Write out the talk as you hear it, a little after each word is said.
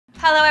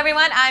Hello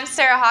everyone, I'm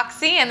Sarah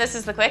Hoxie and this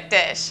is The Quick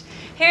Dish.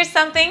 Here's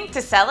something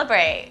to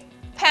celebrate.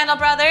 Pandol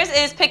Brothers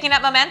is picking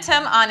up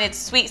momentum on its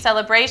Sweet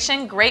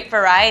Celebration grape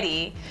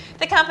variety.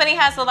 The company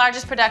has the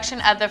largest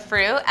production of the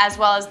fruit as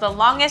well as the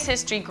longest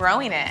history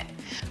growing it.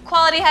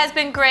 Quality has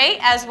been great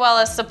as well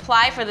as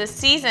supply for the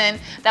season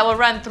that will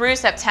run through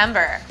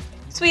September.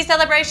 Sweet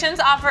Celebrations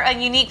offer a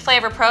unique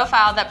flavor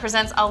profile that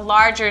presents a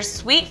larger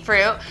sweet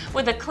fruit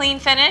with a clean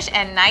finish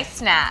and nice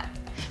snap.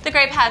 The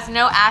grape has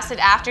no acid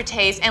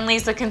aftertaste and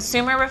leaves the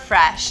consumer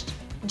refreshed.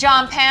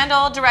 John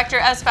Pandol, Director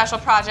of Special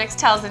Projects,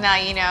 tells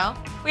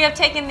AndNowUKnow, "We have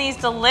taken these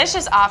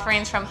delicious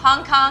offerings from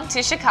Hong Kong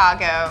to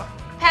Chicago."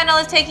 Pandol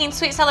is taking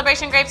Sweet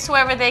Celebration grapes to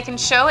wherever they can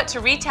show it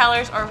to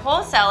retailers or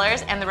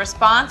wholesalers, and the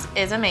response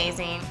is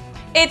amazing.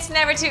 It's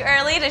never too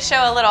early to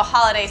show a little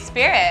holiday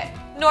spirit.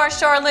 North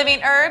Shore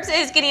Living Herbs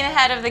is getting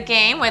ahead of the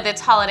game with its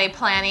holiday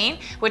planning,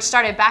 which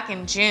started back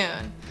in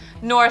June.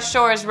 North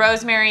Shore's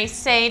rosemary,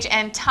 sage,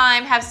 and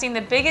thyme have seen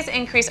the biggest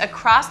increase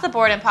across the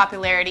board in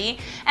popularity,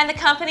 and the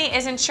company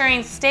is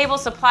ensuring stable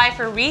supply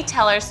for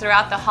retailers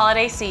throughout the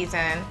holiday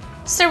season.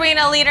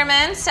 Serena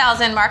Lederman,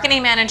 Sales and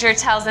Marketing Manager,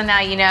 tells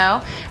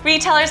AndNowUKnow,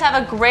 "Retailers have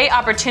a great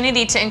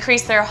opportunity to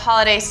increase their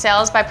holiday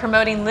sales by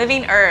promoting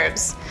living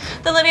herbs.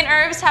 The living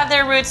herbs have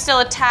their roots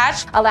still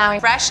attached, allowing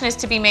freshness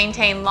to be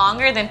maintained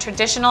longer than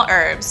traditional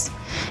herbs.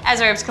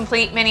 As herbs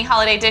complete many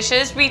holiday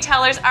dishes,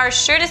 retailers are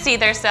sure to see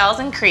their sales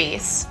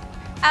increase."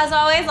 As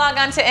always, log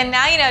on to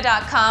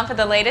AndNowUKnow.com for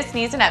the latest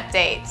news and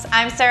updates.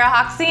 I'm Sarah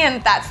Hoxie,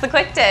 and that's The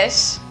Quick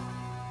Dish.